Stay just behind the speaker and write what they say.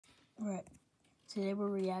Alright, today we're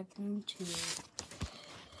reacting to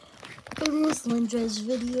Linja's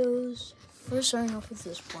videos. First, starting off with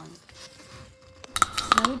this one.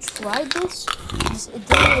 Now we tried this. It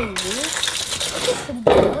didn't really work. It was pretty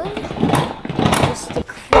good. Just the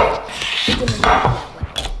cream. It didn't work that way.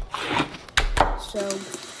 So,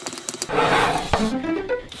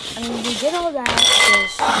 I mean, we did all that.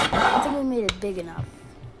 Just, I think we made it big enough.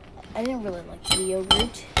 I didn't really like the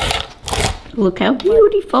yogurt. Look how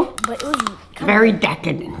beautiful. But it was very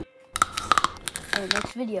decadent.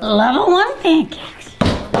 Next video. Level 1 pancakes.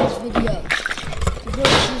 Next video.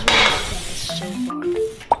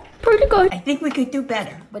 Pretty good. I think we could do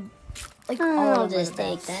better. But like I'll just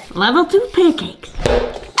take that. Level 2 pancakes.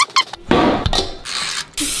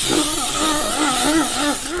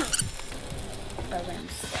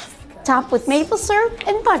 Top with maple syrup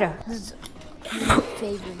and butter. This is my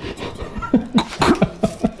favorite.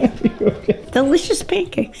 Delicious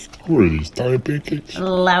pancakes. What are these, tiny pancakes?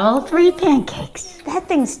 Level 3 pancakes. That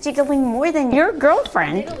thing's jiggling more than your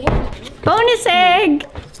girlfriend. Bonus egg.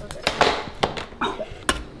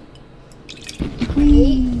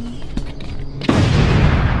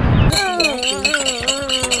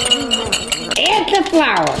 Add the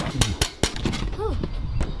flour.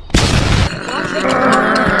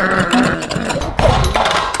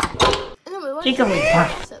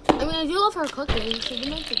 Jigglypuff. I mean, I do love her cooking. She did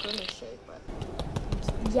make the Grimace shake, but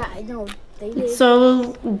yeah, I know they did.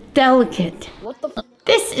 So delicate. What the?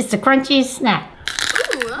 This is the crunchy snack.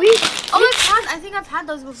 I think I've had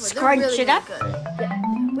those before. Scrunch really, it up. Good. Yeah.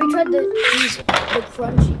 We tried the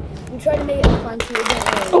crunchy. We tried to make it crunchy. It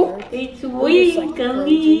didn't really work. It's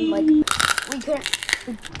wiggly. Like we couldn't.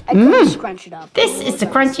 I couldn't scrunch it up. This is the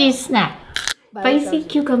crunchy snack. Spicy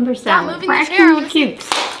cucumber salad. Cracking the cubes.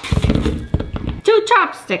 2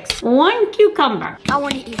 chopsticks. 1 cucumber. I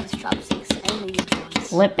want to eat with chopsticks. I only use ones.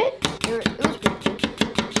 Flip it. It was good.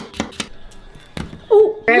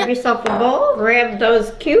 Ooh. Grab yourself a bowl. Grab those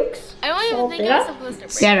cukes. I don't even think I'm supposed to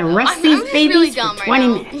break Gotta rest these babies really for 20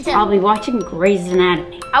 minutes. I'll be watching Grey's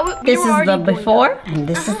Anatomy. This is the before and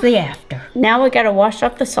this is the after. Now we gotta wash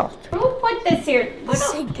off the salt. Who put this here?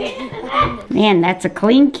 Man, that's a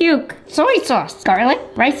clean cuke. Soy sauce, garlic,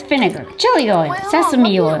 rice vinegar, chili oil,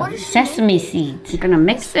 sesame oil, sesame seeds. I'm gonna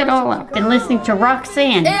mix it all up. Been listening to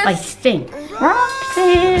Roxanne by Sting.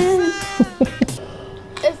 Roxanne!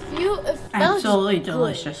 Absolutely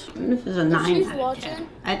delicious. This is a 9 out of 10,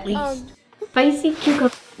 at least. Spicy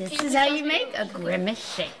cucumber. This is how you make a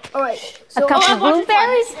Grimace shake. Alright. A cup of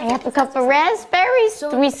blueberries, half a cup of raspberries,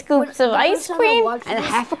 3 scoops of ice cream, and a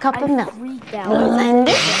half a cup of milk. Blend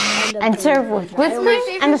it and serve with whipped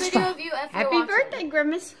cream and a straw. Happy birthday,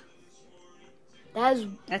 Grimace. That's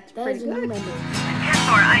pretty good.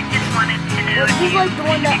 I just wanted to know if you like the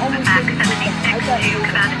one that almost didn't come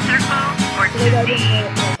out of circle or to be.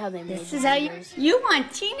 This is how you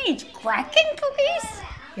want teenage Kraken cookies?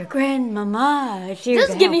 Your grandmama.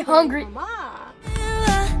 Just get me hungry.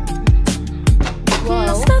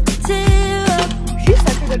 Whoa. She's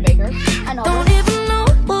such a good baker. I know. Don't even know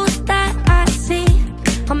who's that I see.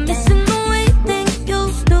 I'm missing the way things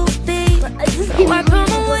used to be.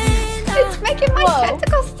 It's making my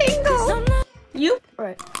tentacles tingle. You.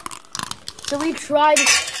 Alright. So we tried.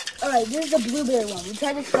 Alright, this is the blueberry one. We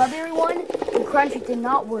tried the strawberry one. The crunch did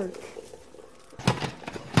not work.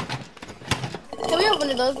 Can we have one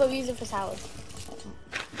of those, but we use it for salad?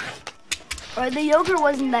 Alright, the yogurt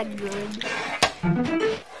wasn't that good.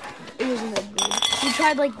 It wasn't that good. We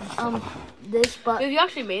tried like this, but Have you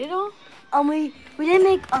actually made it all? we didn't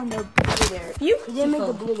make the blueberry. We didn't make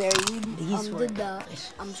the blueberry. We did the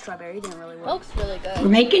strawberry. It didn't really work. That looks really good. We're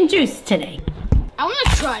making juice today. I want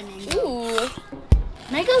to try mango. Ooh.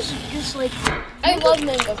 Mango's just like I love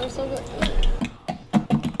mangoes. They're so good.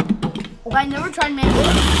 I never tried mango.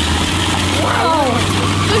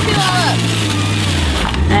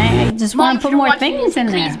 I just want to put more things in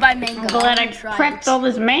there. Please buy mango. I'm glad I prepped all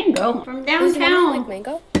this mango from downtown. Like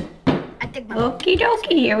mango? I think my Okie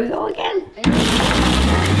dokie, here we go again.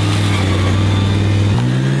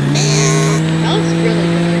 That looks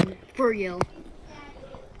really good. for real.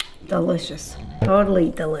 Delicious. Totally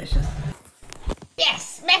delicious.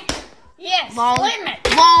 Yes, Mick. Yes, Lol. limit.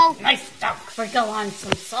 Lol. Nice stuff. Sprinkle on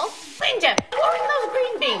some salt. Linja, pour in those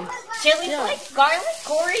green beans. Chili flakes, garlic,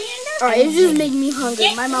 coriander. Alright, it's just making me hungry.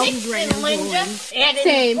 Get My mouth mixed is right in, now Linja. going. Add in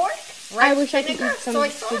Same. pork, I wish I could vinegar, eat some soy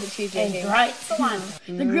stupid sauce, cheese and right here. dried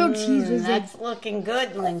cilantro. The grilled cheese was like That's looking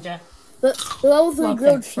good, Linja. the level 3 Love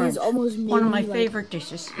grilled that cheese French. almost made One of my me, like, favorite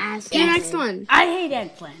dishes. ass The next one. I hate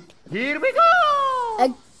eggplant. Here we go!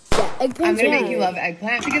 Eggplant. I'm gonna make you love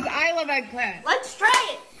eggplant because I love eggplant. Let's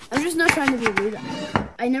try it. I'm just not trying to be rude.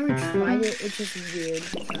 I never tried it. It's just weird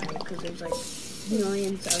to try because there's like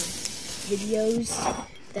millions of videos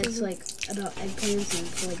that's like about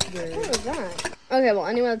eggplants and like What your. is that? Okay, well,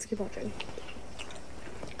 anyway, let's keep watching.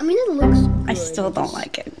 I mean, it looks good. I still don't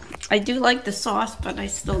like it. I do like the sauce, but I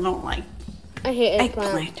still don't like I hate eggplant.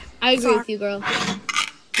 eggplant. I agree with you, girl.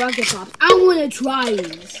 Rocket Pops. I want to try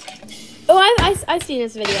these. Oh, I've seen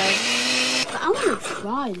this video. I want to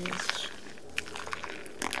try this.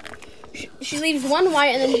 She leaves one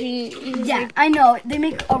white and then she uses Yeah, I know. They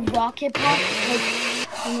make a Rocket Pop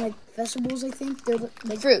like in like festivals. I think they're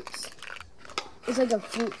like fruits. it's like a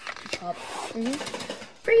fruit pop.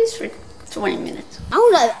 Freeze for 20 minutes.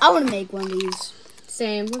 I want to make one of these.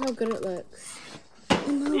 Same. Look how good it looks. I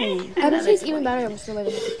know. I bet it's even better. I'm still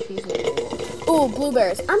waiting for cheese. Oh,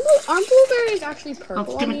 blueberries. Aren't blueberries actually Oh, purple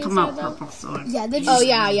it's on gonna the come inside out though? purple, so Yeah, they just. Oh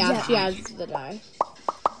yeah. She adds the dye.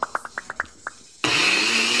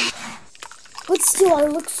 But still,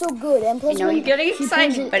 it looks so good. And I plus, know when you're getting she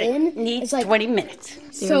excited, pours but it in, needs it's like 20 minutes.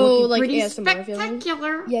 So like Pretty ASMR feeling.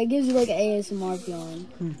 spectacular. yeah, it gives you like an ASMR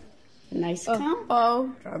feeling. Nice combo.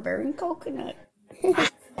 Strawberry and coconut.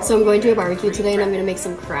 So I'm going to a barbecue today and I'm gonna make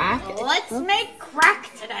some crack. Let's make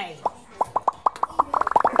crack today.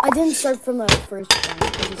 I didn't start from the first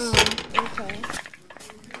one. Okay.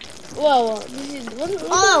 Whoa, this is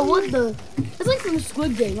What the? It's like from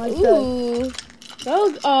Squid Game. Like the. ooh.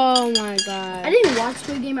 Oh my god. I didn't watch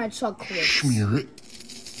Squid Game. I saw clips. Smear it.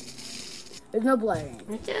 There's no blood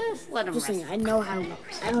in it. Just let them Just rest. saying, I know how.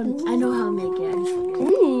 I know how to make it.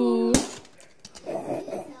 Ooh.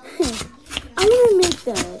 I want to make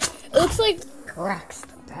that. It looks like Crack's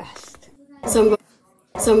the best. so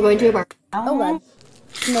I'm going to a bar. Oh god.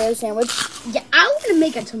 Tomato sandwich. Yeah, I want to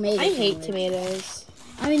make a tomato. I hate sandwich. tomatoes.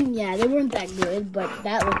 I mean, yeah, they weren't that good, but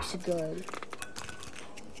that looks good.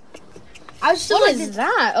 I was still What like is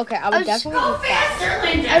that? Okay, I would definitely eat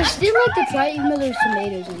that. I still like to try it even though there's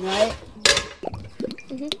tomatoes in, right?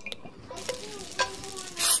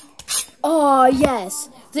 Oh yes,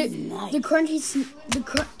 the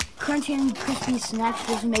crunchy and crispy snacks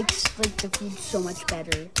just makes like the food so much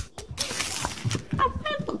better. Not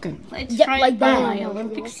bad looking. Let's Yeah, try like it by that. my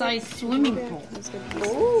Olympic-sized swimming pool.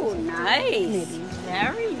 Oh, nice.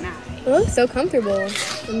 Very nice. It looks so comfortable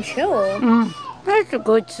and chill. That's a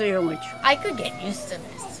good sandwich. I could get used to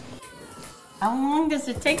this. How long does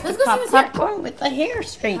it take to pop popcorn with the hair How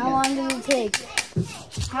straightener? long does it take?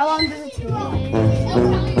 How long does it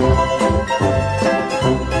take?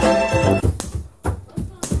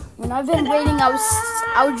 When I've been waiting, I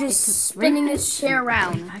was just spinning this chair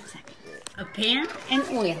around. 5 seconds. A pan and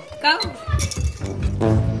oil. Go.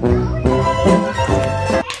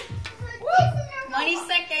 20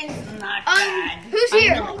 seconds. Not bad. Who's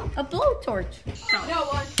here? A blowtorch. No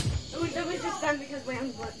one. It was just done because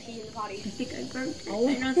Rams went pee in the potty. I think I burnt it.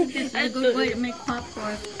 I don't think this is a good way to make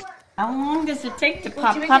popcorn. How long does it take to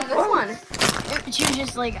pop popcorn? She was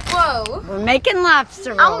just like, Whoa. We're making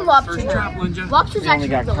lobster I'm rolls. lobster. Lobster's actually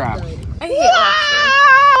really good. I hate lobster.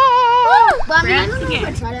 But I mean, I Crabs don't know if I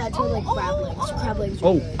again. tried it. I tried like crab legs. Crab legs.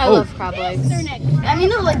 I love crab legs. I mean,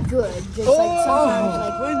 they're like good. Just like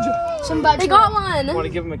sometimes like somebody. They got one. Want to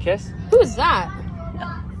give him a kiss? Who is that?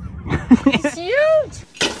 It's huge.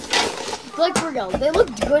 Like for real, they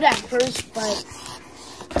looked good at first, but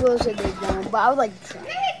close it they don't. But I would like to try.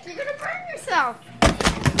 You're gonna burn yourself.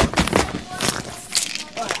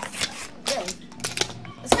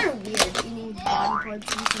 It's kind of weird eating body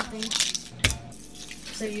parts or something.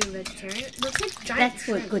 So you're a vegetarian? Looks like giant That's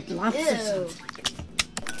what good lobster Ew. sounds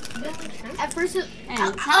like. At first,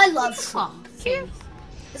 I love shrimp.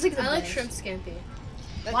 It's like the I like best. shrimp scampi.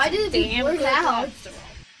 Why do they do work out?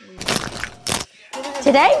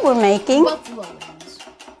 Today we're making Buffalo wings.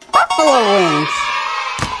 buffalo wings.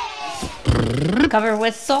 Cover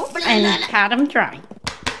with salt and pat them dry.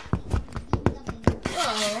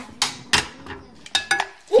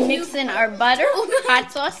 Mix in our butter,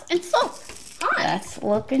 hot sauce, and salt. That's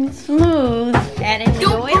looking smooth. Add in the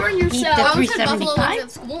Don't oil. burn Heat yourself. to I always had buffalo wings 375.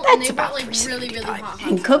 at school and That's they about brought like really, really hot.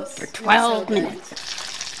 And cook for 12 minutes.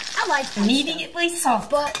 I like that Immediately salt.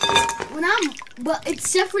 But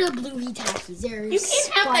except for the blue Hitakis, they're You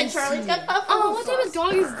can't have that, Charlie. It's got buffalo Oh, what type of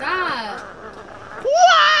sauce. dog is that?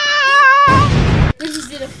 They just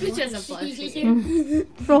did a picture as a plushie.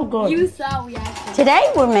 So good. You thought we actually.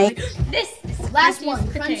 Today we're making this. Last Crunchiest one,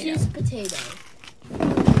 potato. Crunchiest potato.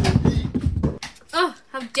 Oh,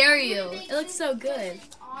 how dare you? It looks so good.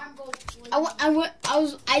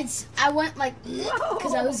 I went like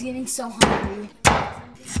because I was getting so hungry.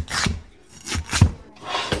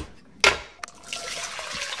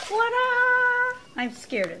 What? I'm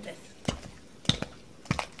scared of this.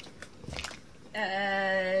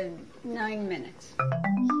 9 minutes.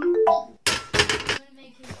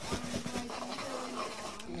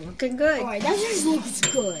 Looking good. Alright, that just looks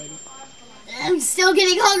good. I'm still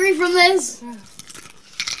getting hungry from this.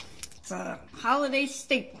 It's a holiday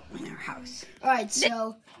staple in our house. Alright,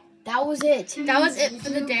 so that was it. That was it for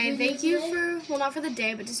the day. Thank you for, well, not for the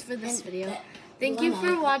day, but just for this video. Thank you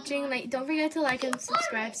for watching. Don't forget to like and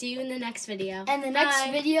subscribe. See you in the next video. And the next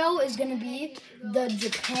Bye. video is going to be the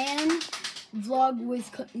Japan vlog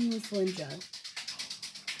with cooking with Linja.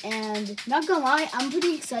 And not gonna lie, I'm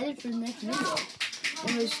pretty excited for the next video.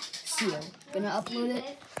 Anyways, see you. Gonna upload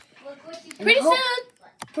it.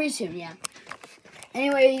 Pretty soon, yeah.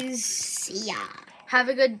 Anyways, see ya. Have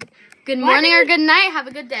a good morning or good night. Have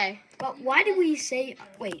a good day. But why did we say,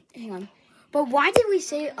 wait, hang on. But why did we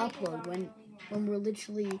say upload when we're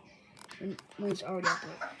literally, when it's already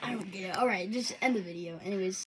uploaded? I don't get it. Alright, just end the video. Anyways.